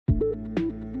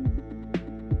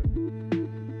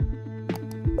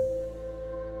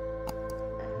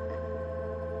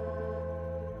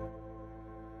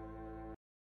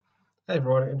Hey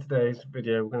everyone, in today's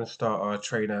video we're going to start our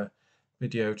trainer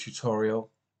video tutorial.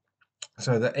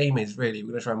 So the aim is really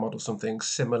we're going to try and model something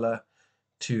similar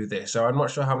to this. So I'm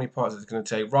not sure how many parts it's going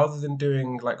to take. Rather than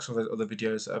doing like some of those other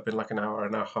videos that have been like an hour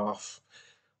and a half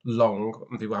long,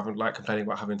 and people haven't like complaining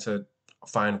about having to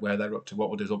find where they're up to, what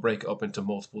we'll do is we'll break it up into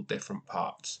multiple different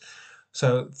parts.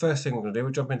 So first thing we're going to do,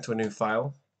 we'll jump into a new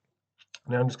file.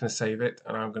 Now I'm just going to save it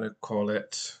and I'm going to call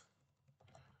it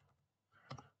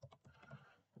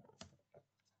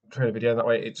trainer video. That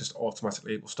way it just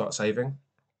automatically will start saving.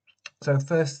 So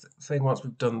first thing, once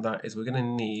we've done that, is we're going to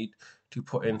need to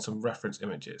put in some reference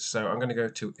images. So I'm going to go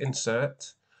to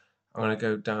Insert. I'm going to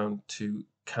go down to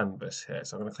Canvas here.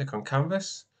 So I'm going to click on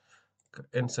Canvas,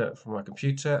 Insert from my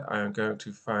computer. I am going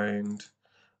to find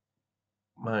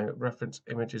my reference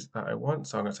images that I want.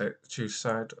 So I'm going to choose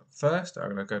side first. I'm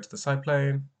going to go to the side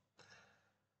plane,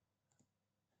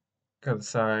 go to the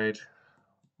side,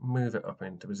 move it up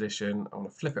into position. I'm going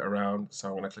to flip it around. So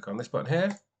I'm going to click on this button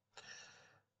here.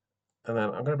 And then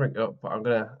I'm going to bring it up, but I'm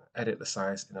going to edit the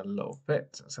size in a little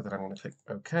bit. So that I'm going to click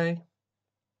OK.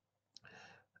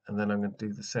 And then I'm going to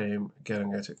do the same again. I'm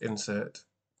going to Insert,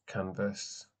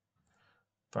 Canvas,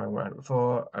 find where I had it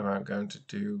before, and I'm going to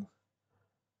do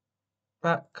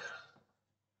back.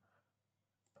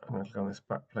 I'm going to click on this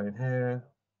back plane here,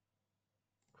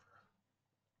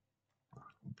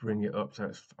 bring it up so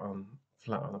it's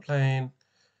flat on the plane,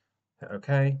 hit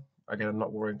OK. Again, I'm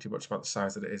not worrying too much about the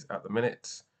size that it is at the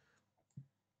minute.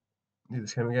 Do the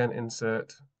same again,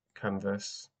 Insert,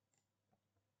 Canvas,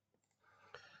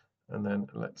 and then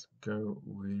let's go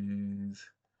with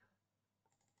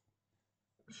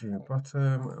View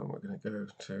Bottom, and we're going to go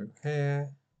to here,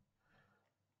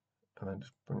 and then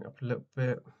just bring it up a little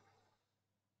bit.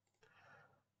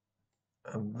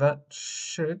 And that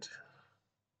should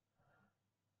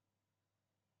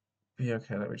be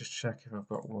okay. Let me just check if I've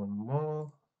got one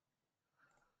more.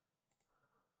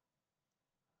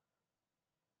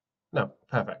 No,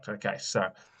 perfect. Okay, so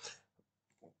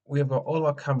we have got all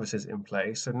our canvases in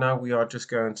place. So now we are just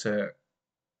going to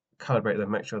calibrate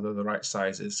them, make sure they're the right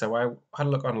sizes. So I had a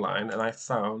look online and I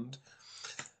found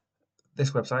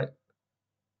this website,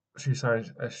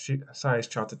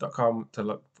 sizecharted.com, to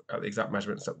look at the exact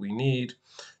measurements that we need.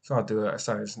 So I'll do a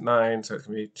size 9, so it's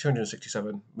going to be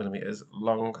 267 millimeters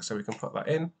long, so we can put that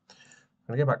in. I'm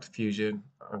going to go back to Fusion.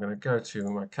 I'm going to go to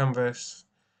my canvas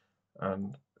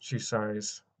and choose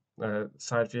size,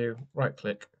 side view, right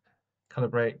click,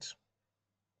 calibrate,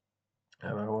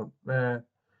 and I want there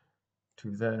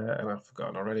to there, and I've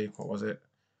forgotten already, what was it?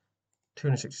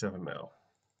 267 mil.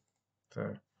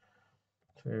 So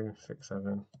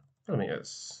 267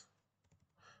 millimeters.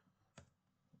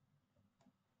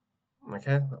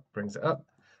 Okay, that brings it up.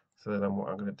 So then what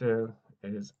I'm going to do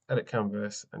is edit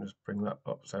canvas and just bring that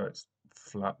up so it's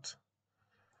flat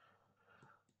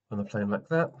on the plane like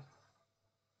that.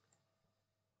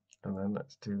 And then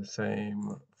let's do the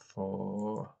same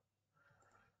for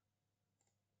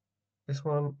this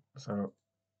one. So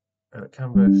edit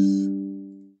canvas.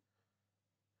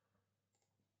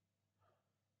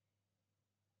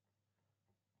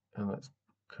 And let's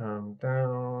come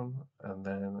down, and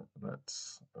then I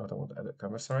don't want to edit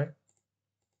canvas, sorry.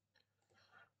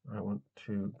 I want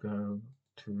to go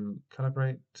to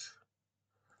calibrate.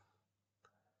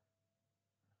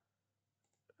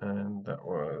 And that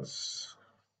was,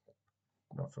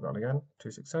 not forgotten again,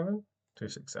 267,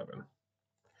 267.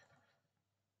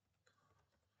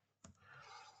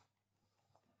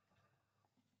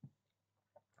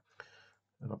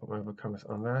 And I'll put my other canvas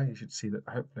on there. You should see that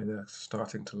hopefully they're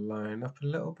starting to line up a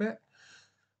little bit.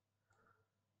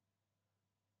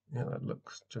 Yeah, that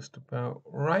looks just about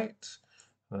right.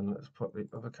 And let's put the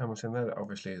other canvas in there. That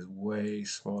obviously is way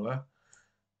smaller.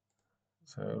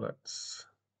 So let's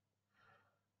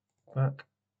back,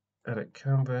 edit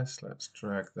canvas. Let's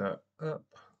drag that up.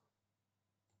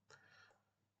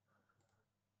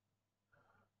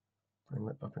 Bring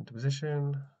that up into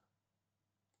position.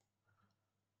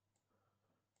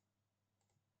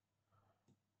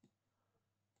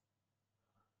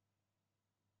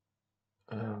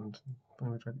 And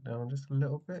maybe drag it down just a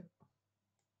little bit.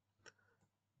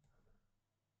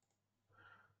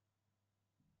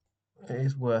 It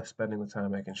is worth spending the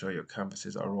time making sure your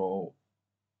canvases are all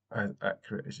as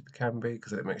accurate as it can be,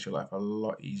 because it makes your life a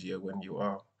lot easier when you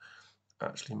are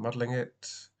actually modeling it.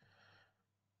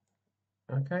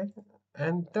 Okay,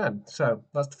 and done. So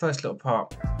that's the first little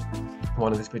part.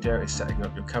 One of this video is setting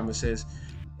up your canvases.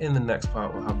 In the next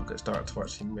part, we'll have a look at starting to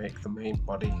actually make the main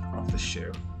body of the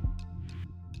shoe.